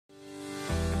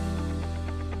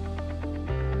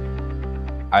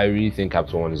I really think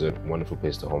Capital One is a wonderful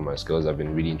place to hone my skills. I've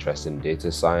been really interested in data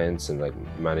science and like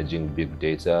managing big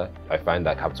data. I find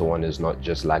that Capital One is not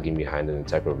just lagging behind in the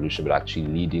tech revolution, but actually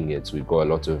leading it. So we've got a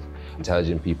lot of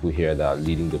intelligent people here that are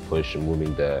leading the push and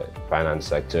moving the finance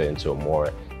sector into a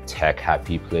more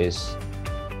tech-happy place.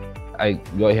 I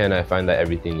got here and I find that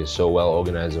everything is so well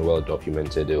organized and well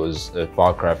documented. It was a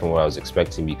far cry from what I was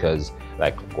expecting because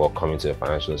coming to a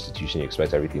financial institution, you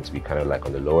expect everything to be kind of like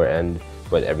on the lower end,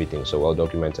 but everything's so well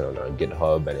documented on our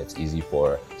GitHub and it's easy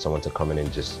for someone to come in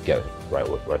and just get right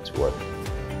to work.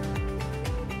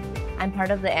 I'm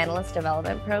part of the Analyst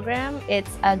Development Program.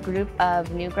 It's a group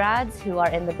of new grads who are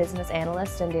in the business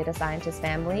analyst and data scientist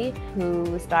family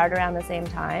who start around the same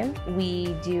time.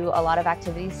 We do a lot of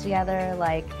activities together,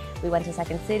 like we went to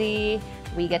Second City,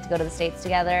 we get to go to the States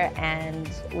together, and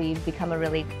we've become a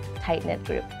really tight-knit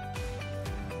group.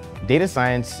 Data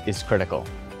science is critical.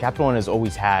 Capital One has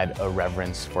always had a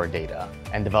reverence for data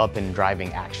and developed and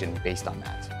driving action based on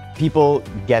that. People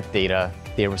get data,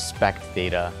 they respect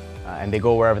data, and they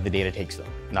go wherever the data takes them,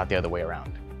 not the other way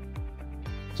around.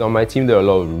 So on my team, there are a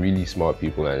lot of really smart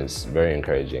people and it's very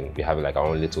encouraging. We have like our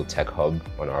own little tech hub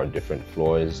on our different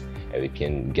floors and we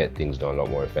can get things done a lot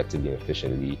more effectively and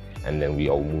efficiently, and then we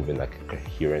all move in like a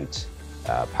coherent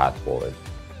path forward.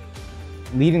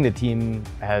 Leading the team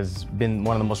has been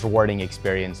one of the most rewarding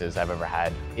experiences I've ever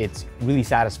had. It's really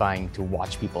satisfying to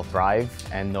watch people thrive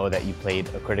and know that you played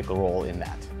a critical role in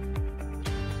that.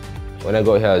 When I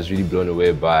got here, I was really blown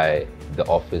away by the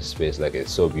office space. Like,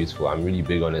 it's so beautiful. I'm really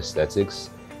big on aesthetics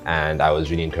and I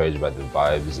was really encouraged by the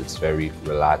vibes. It's very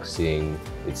relaxing.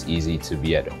 It's easy to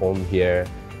be at home here.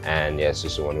 And yeah, it's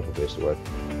just a wonderful place to work.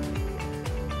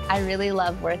 I really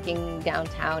love working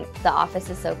downtown. The office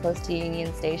is so close to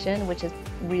Union Station, which is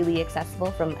really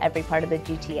accessible from every part of the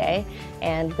GTA.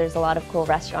 And there's a lot of cool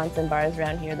restaurants and bars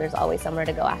around here. There's always somewhere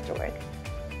to go after work.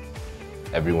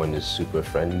 Everyone is super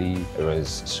friendly, everyone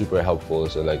is super helpful,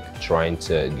 so like trying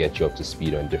to get you up to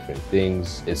speed on different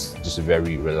things. It's just a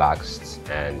very relaxed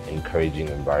and encouraging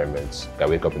environment. I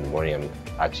wake up in the morning, I'm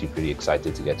actually pretty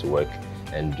excited to get to work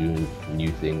and do new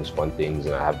things, fun things,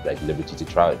 and I have like liberty to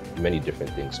try many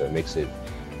different things, so it makes it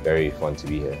very fun to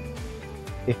be here.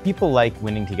 If people like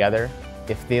winning together,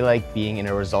 if they like being in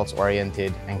a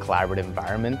results-oriented and collaborative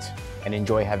environment and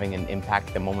enjoy having an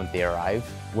impact the moment they arrive,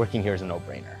 working here is a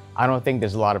no-brainer. I don't think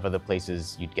there's a lot of other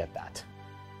places you'd get that.